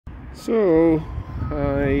So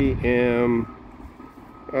I am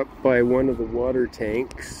up by one of the water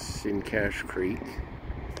tanks in Cache Creek.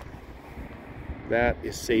 That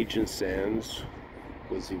is Sage and Sands,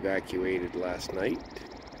 was evacuated last night.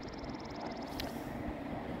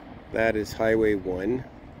 That is Highway 1.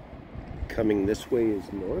 Coming this way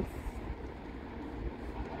is north.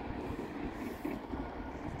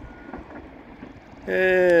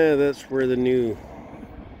 And that's where the new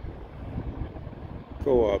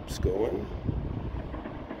co-op's going.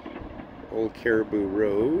 Old Caribou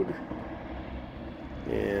Road.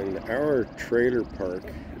 And our trailer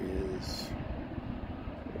park is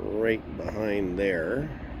right behind there.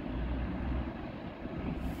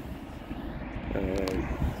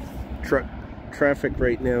 Traffic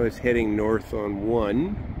right now is heading north on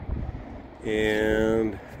 1,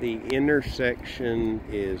 and the intersection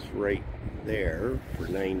is right there for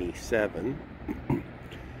 97.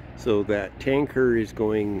 So that tanker is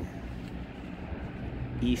going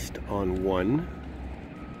east on 1.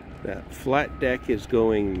 That flat deck is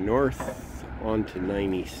going north onto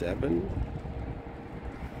 97.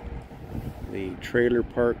 The trailer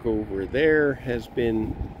park over there has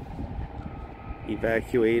been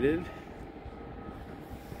evacuated.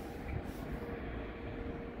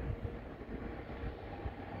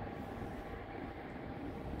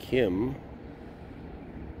 Kim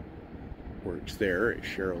works there at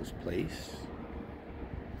Cheryl's place.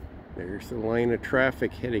 There's the line of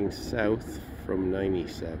traffic heading south from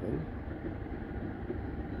 97.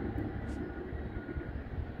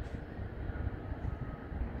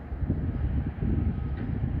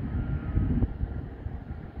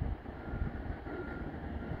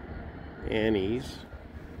 Annie's,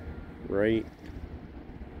 right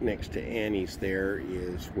next to Annie's there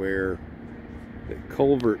is where the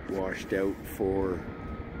culvert washed out for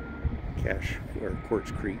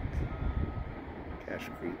Quartz Creek, Cache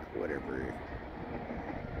Creek, whatever.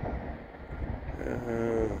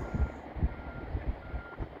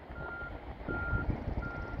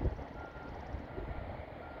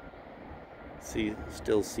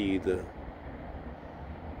 Still see the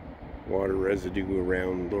water residue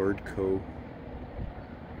around Lord Co.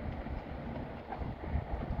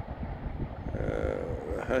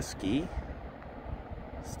 The Husky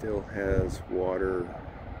still has water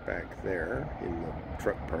back there in the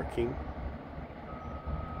truck parking.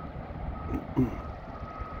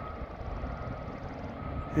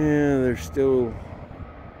 And they're still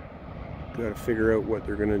got to figure out what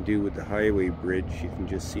they're going to do with the highway bridge. You can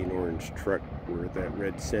just see an orange truck where that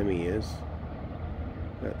red semi is.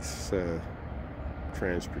 That's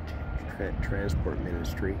transport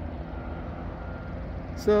ministry.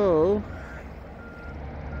 So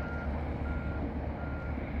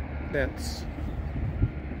that's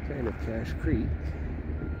kind of Cache Creek.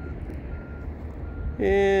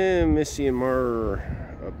 And Missy and Mar are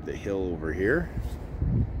up the hill over here.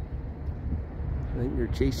 I think they're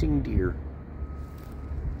chasing deer.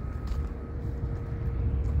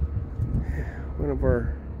 One of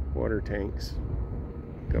our water tanks.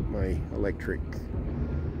 Got my electric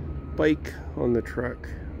bike on the truck.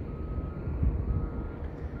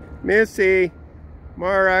 Missy,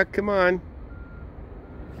 Mara, come on.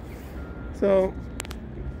 So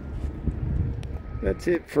that's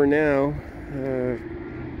it for now.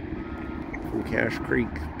 From Cache Creek,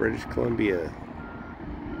 British Columbia,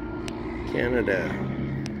 Canada.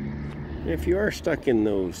 And if you are stuck in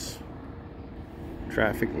those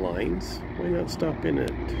traffic lines, why not stop in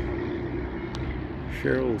at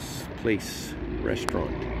Cheryl's Place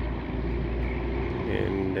restaurant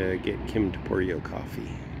and get Kim to pour you a coffee.